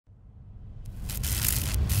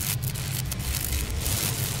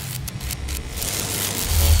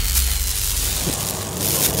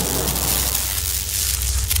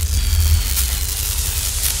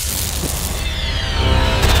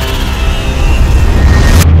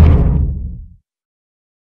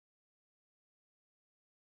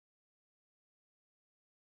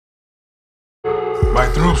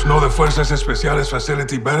troops know the Fuerzas Especiales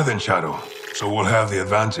facility better than Shadow, so we'll have the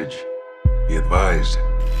advantage. Be advised,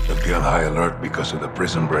 they'll be on high alert because of the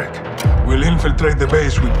prison break. We'll infiltrate the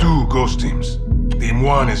base with 2 ghost teams. Team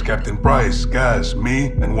 1 is Captain Price, Gaz,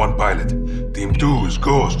 me, and 1 pilot. Team 2 is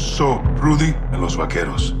Ghost, Soap, Rudy, and Los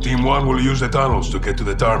Vaqueros. Team 1 will use the tunnels to get to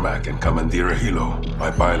the tarmac and commandeer a helo.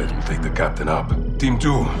 My pilot will take the captain up. Team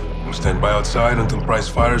 2 will stand by outside until Price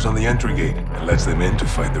fires on the entry gate and lets them in to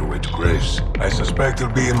fight their way to Graves. I suspect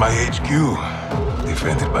he'll be in my HQ,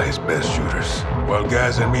 defended by his best shooters. While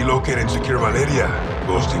Gaz and me locate and secure Valeria,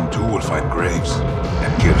 Ghost Team 2 will find Graves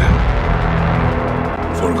and kill him.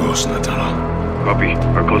 4 ghosts in the tunnel. Copy.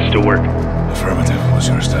 Our codes still work. Affirmative. What's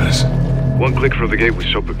your status? 1 click from the gate with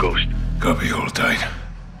Soap and Ghost. Copy. Hold tight.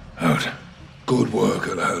 Out. Good work,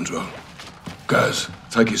 Alejandro. Guys,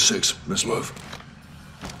 take your 6. Let's move.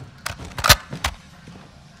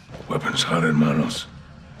 Weapons hot in manos.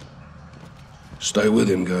 Stay with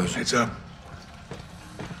him, guys. Heads up.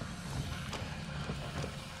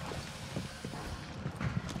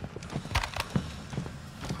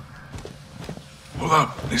 Hold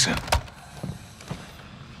up. Listen.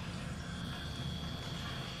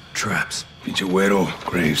 Traps. Pinche Güero,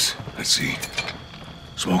 Graves. Let's see.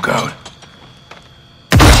 Smoke out.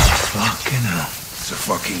 Fucking hell. It's a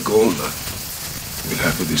fucking gauntlet. We'll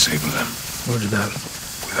have to disable them. Roger that.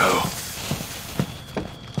 Cuidado.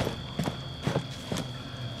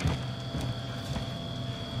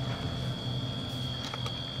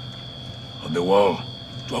 On the wall.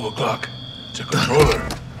 12 o'clock. It's a controller.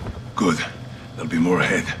 Good. There'll be more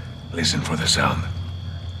ahead. Listen for the sound.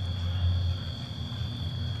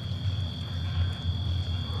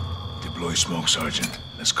 Deploy smoke, Sergeant.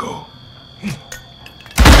 Let's go.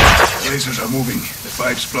 Lasers are moving. The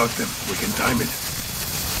pipes block them. We can time it.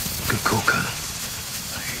 Good call, Colonel.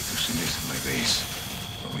 I hate to see this in my base.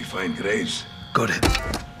 When we find Graves... Got it.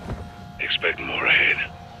 Expect more ahead.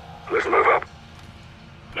 Let's move up.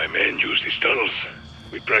 My men use these tunnels.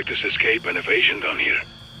 We practice escape and evasion down here.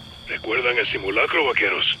 ¿Recuerdan el simulacro,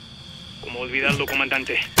 vaqueros? Como olvidarlo,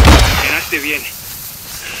 comandante. Llenaste bien.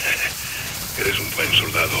 Eres un buen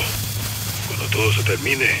soldado. Cuando todo se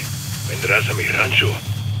termine, vendrás a mi rancho.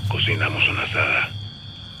 Cocinamos una asada.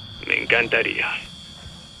 Me encantaría.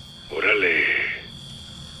 Órale.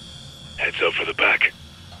 Heads up for the back.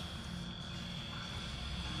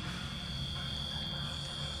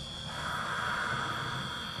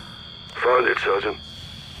 Find it, Sergeant.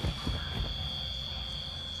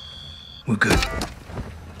 We're good.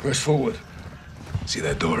 Press forward. See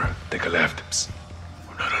that door? Take a left. Psst.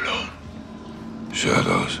 We're not alone.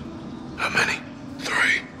 Shadows. How many?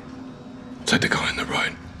 3. Take the guy on the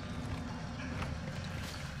right.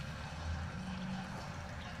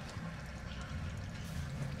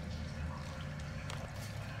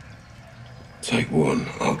 Take 1,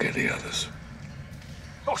 I'll get the others.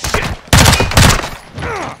 Oh, shit!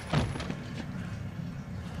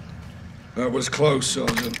 That was close,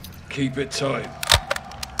 Sergeant. Keep it tight.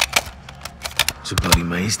 It's a bloody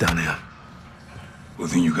maze down here. Well,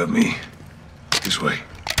 then you got me. This way.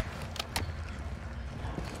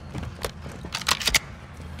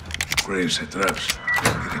 Graves had traps.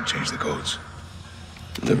 He can change the codes.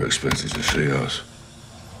 Never expected to see us.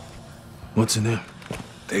 What's in there?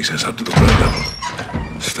 Takes us up to the ground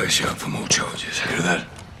level. Stay sharp for more charges. Hear that?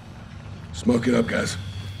 Smoke it up, guys.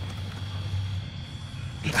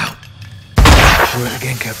 Out. Do it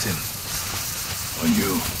again, Captain. On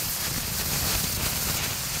you.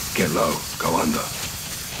 Get low. Go under.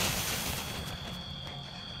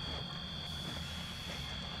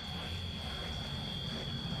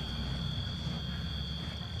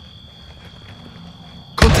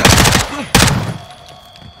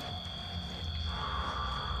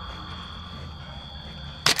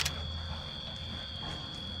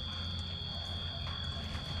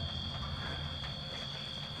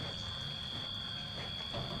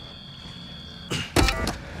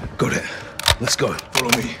 Got it. Let's go.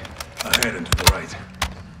 Follow me. Ahead and to the right.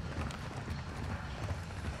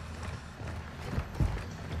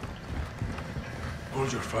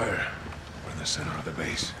 Hold your fire. We're in the center of the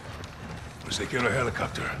base. We'll secure a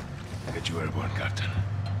helicopter. Get you airborne, Captain.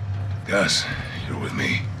 Gus, you're with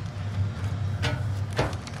me.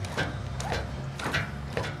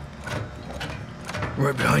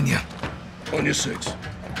 Right behind you. On your 6.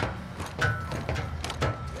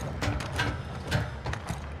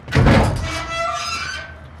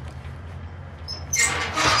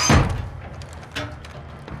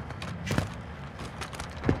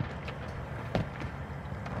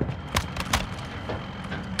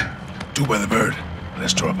 Two by the bird.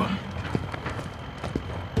 Let's drop them.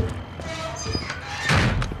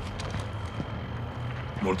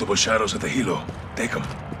 Multiple shadows at the helo. Take them.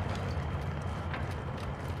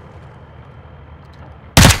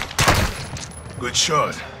 Good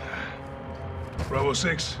shot. Bravo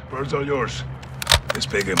 6, birds are yours.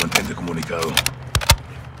 Despegue y mantente comunicado.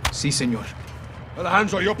 Sí, señor.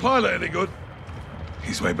 Alejandro, your pilot any good?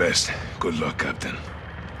 He's my best. Good luck, Captain.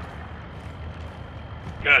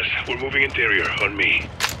 Guys, we're moving interior. On me.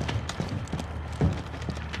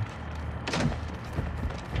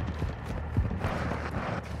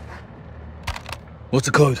 What's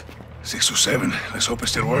the code? 627. Let's hope it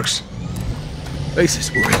still works. Basis,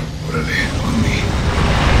 boy. Órale, on me.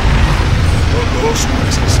 All goes,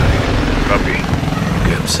 let's inside. Copy.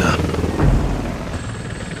 Get him, sir.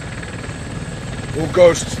 All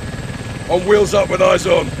ghosts. On wheels up with eyes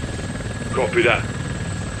on. Copy that.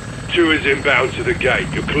 2 is inbound to the gate.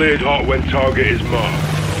 You're cleared hot when target is marked.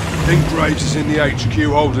 Think Graves is in the HQ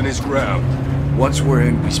holding his ground. Once we're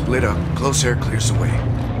in, we split up. Close air clears the way.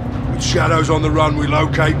 With shadows on the run, we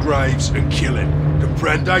locate Graves and kill him.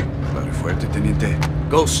 Comprende? Claro y fuerte, teniente.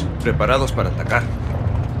 Ghosts, preparados para atacar.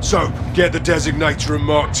 So, get the designator and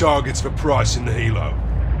mark targets for Price in the helo.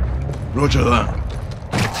 Roger that.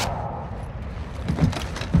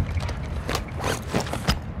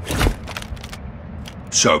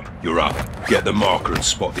 Soap, you're up. Get the marker and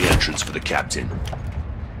spot the entrance for the captain.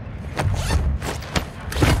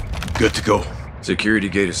 Good to go. Security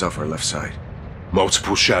gate is off our left side.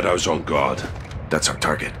 Multiple shadows on guard. That's our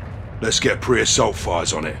target. Let's get pre-assault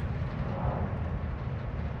fires on it.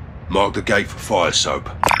 Mark the gate for fire, Soap.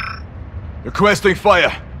 Requesting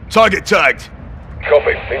fire. Target tagged.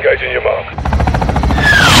 Copy. Engaging your mark.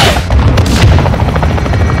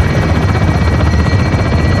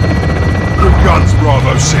 Good guns,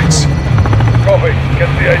 Bravo 6. Copy. Get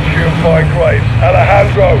to the HQ and find Graves.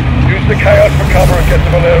 Alejandro, use the chaos for cover and get to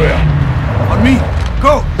Valeria. On me!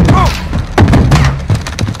 Go! Go!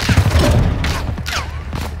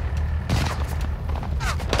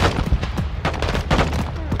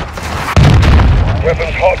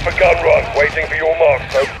 Weapons hot for gun run. Waiting for your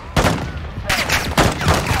mark, Soap.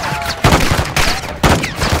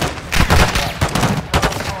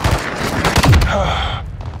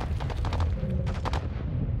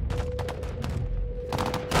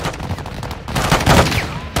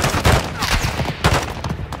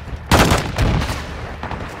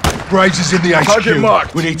 Graves is in the HQ. Target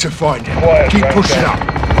marked. We need to find him. Quiet, Keep right pushing there. up.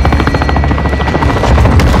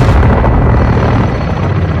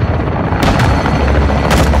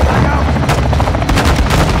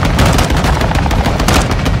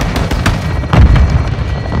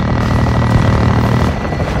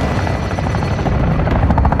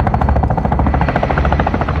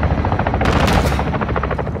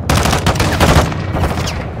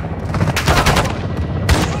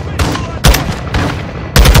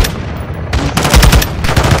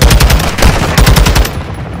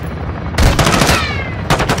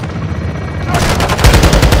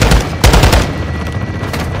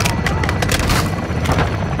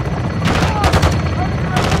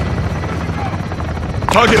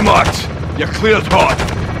 Target marked. You're cleared hot.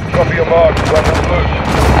 Copy your mark. Weapons loose.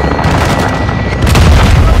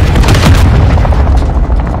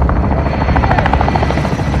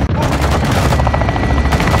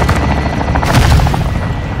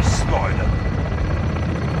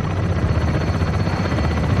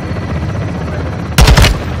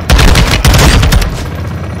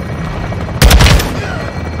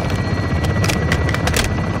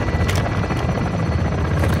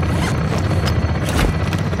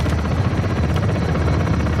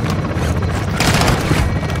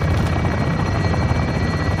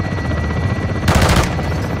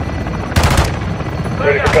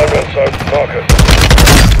 Ready for gun run, Soap. Marker.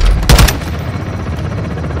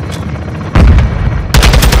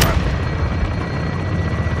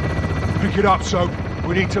 Pick it up, Soap.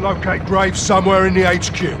 We need to locate Graves somewhere in the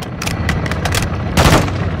HQ.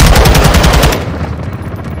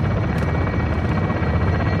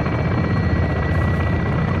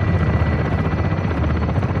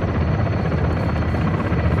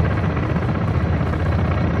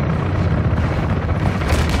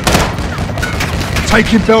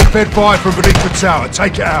 Taking belt-fed fire from beneath the tower.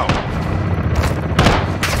 Take it out.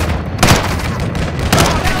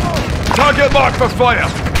 Target marked for fire.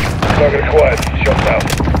 Target acquired. Shots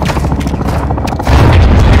out.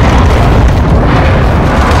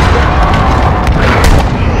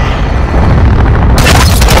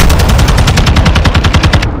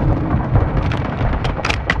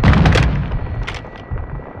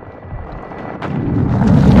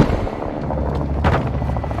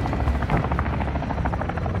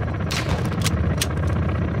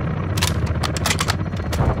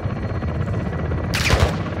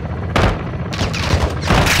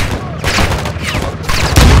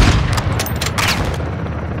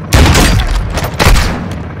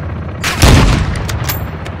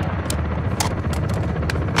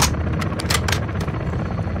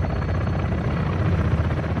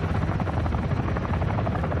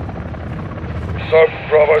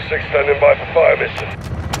 6 standing by for fire, mister.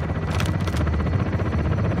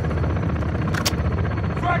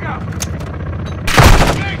 Frag out!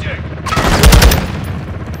 Engaging!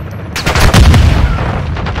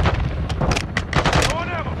 On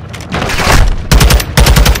ammo!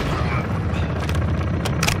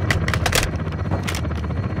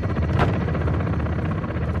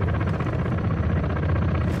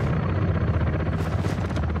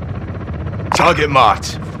 Target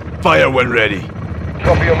marked. Fire when ready.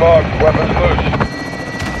 Copy your mark. Weapons loose.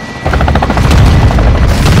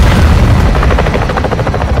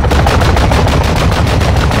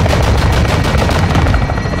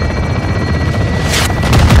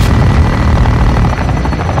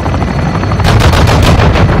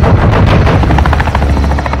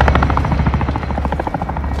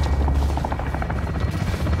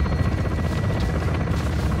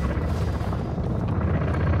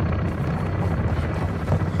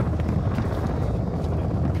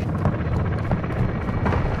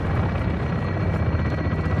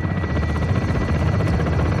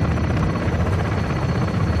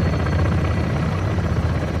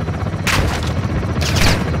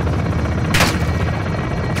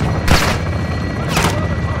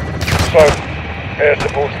 Air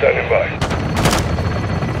support standing by.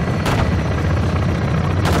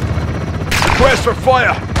 Request for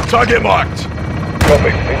fire. Target marked. Copy.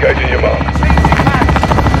 Engaging your mark.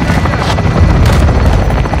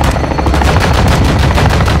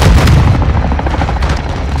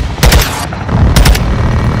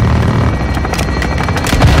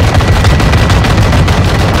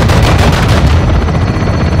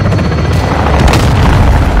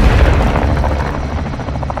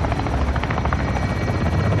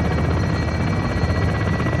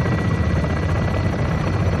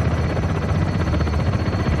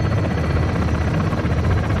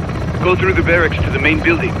 Go through the barracks to the main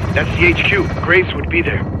building. That's the HQ. Graves would be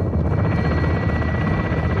there.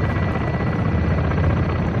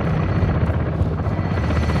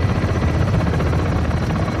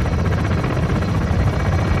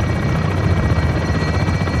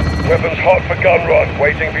 Weapons hot for gun run.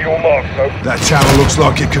 Waiting for your mark, so. That channel looks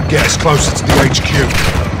like it could get us closer to the HQ.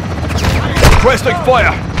 Requesting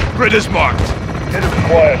fire. Grid is marked. Hit it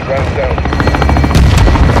quiet. Round down.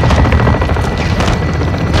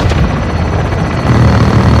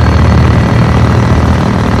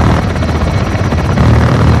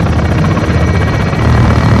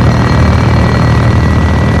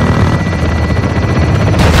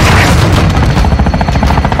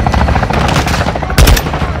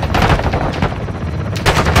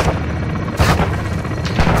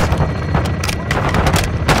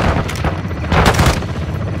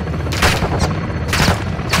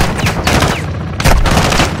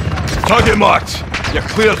 Target marked. You're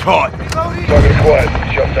cleared hot. Target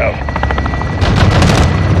quiet. Shots out.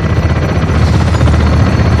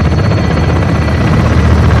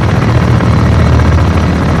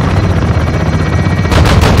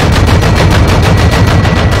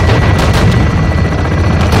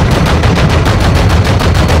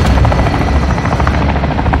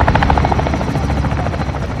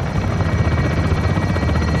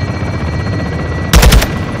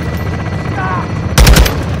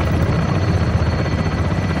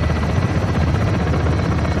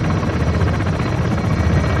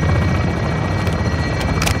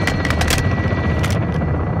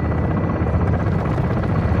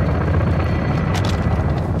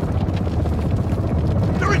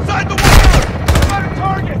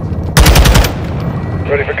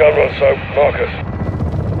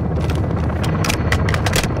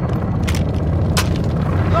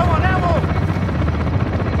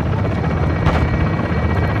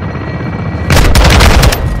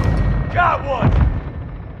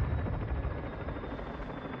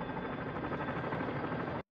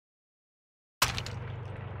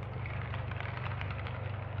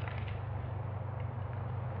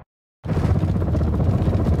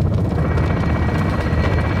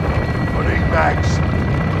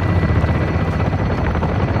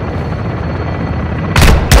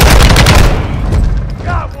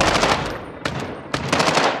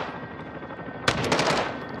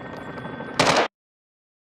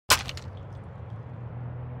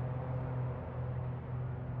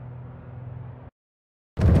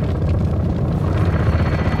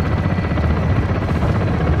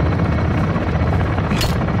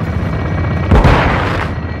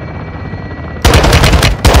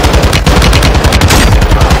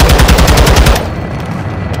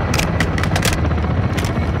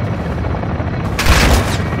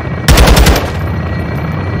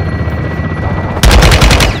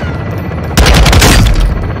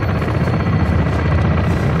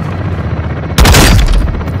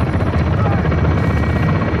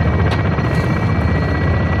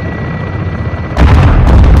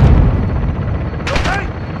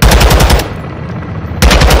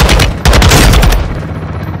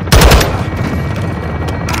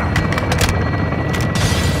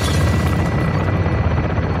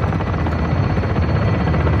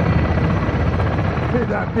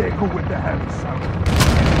 that vehicle with the heavy sound.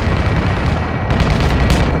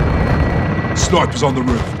 Snipers on the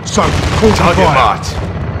roof. So, call Target fire.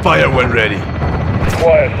 marked. Fire when ready.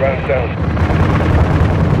 Quiet, round down.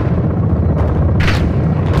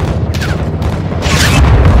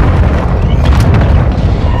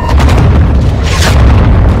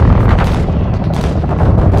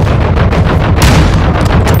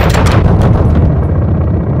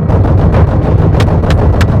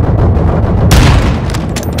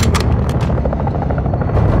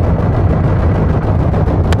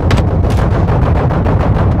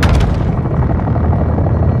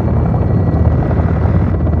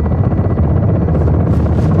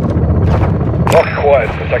 Quiet,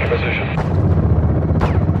 attack position.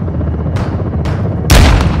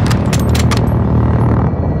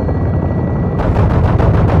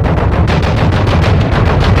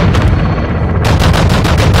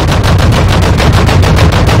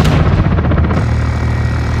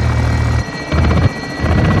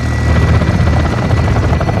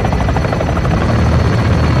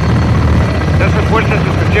 That's the Fuerzas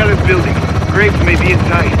Especiales building. Graves may be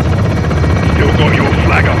inside. Still got your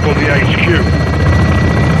flag up on the HQ.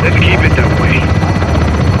 Let's keep it that way.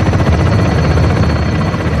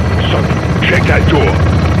 So, check that door.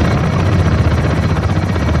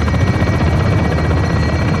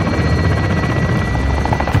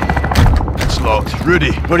 It's locked.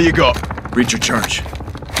 Rudy, what do you got? Breach of church.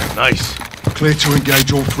 Nice. Clear to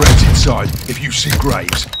engage all threats inside. If you see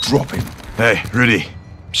Graves, drop him. Hey, Rudy.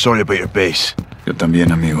 Sorry about your base. Yo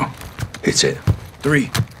también, amigo. Hits it. 3,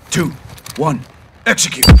 2, 1.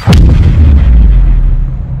 Execute.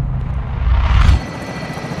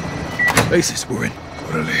 Bases, we're in.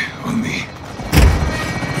 Orale, on me.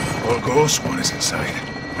 All goes, one is inside.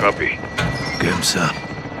 Copy. Get him, sir.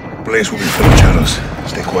 Place will be full of shadows.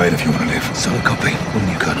 Stay quiet if you want to live. Solid copy. On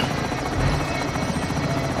you, Colonel.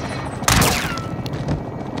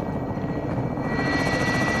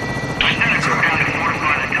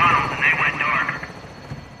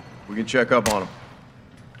 We can check up on him.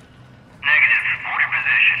 Negative. Hold your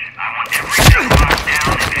position. I want everything locked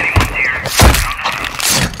down. If anyone's here,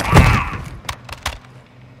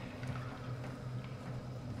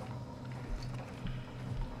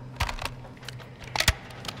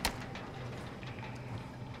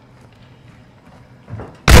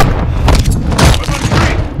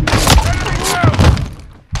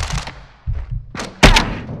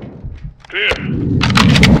 Clear.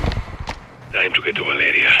 Time to get to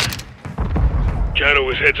Valeria.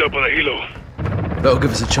 Charo is heads up on the helo. That'll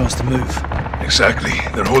give us a chance to move. Exactly.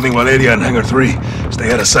 They're holding Valeria in Hangar 3.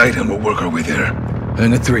 Stay out of sight and we'll work our way there.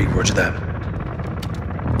 Hangar 3, roger that.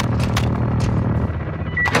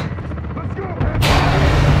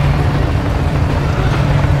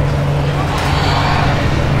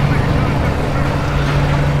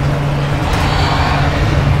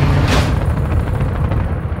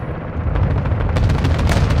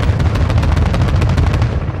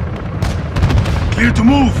 Clear to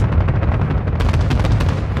move!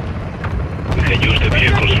 We can use the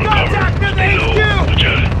vehicles for cover. Stay low. Watch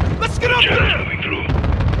out. let's get up Charo's there! moving through.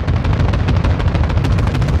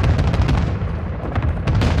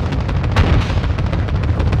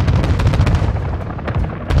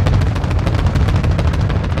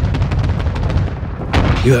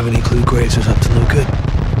 You have any clue Graves was up to no good?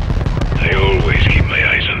 I always keep my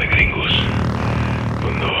eyes on the gringos.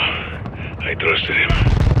 But no, I trusted him.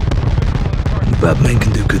 Bad men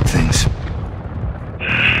can do good things.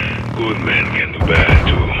 Good men can do bad,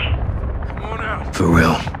 too. Come on out. For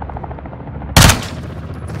real.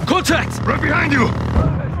 Contact! Right behind you!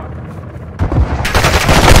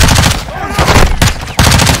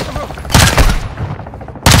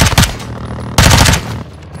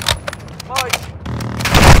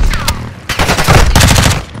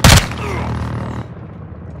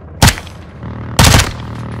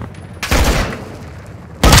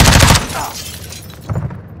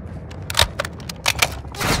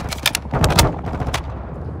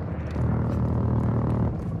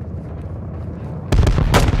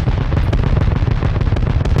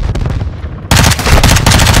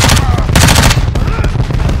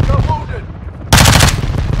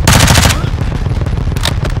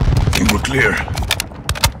 Clear.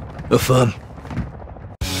 Affirm.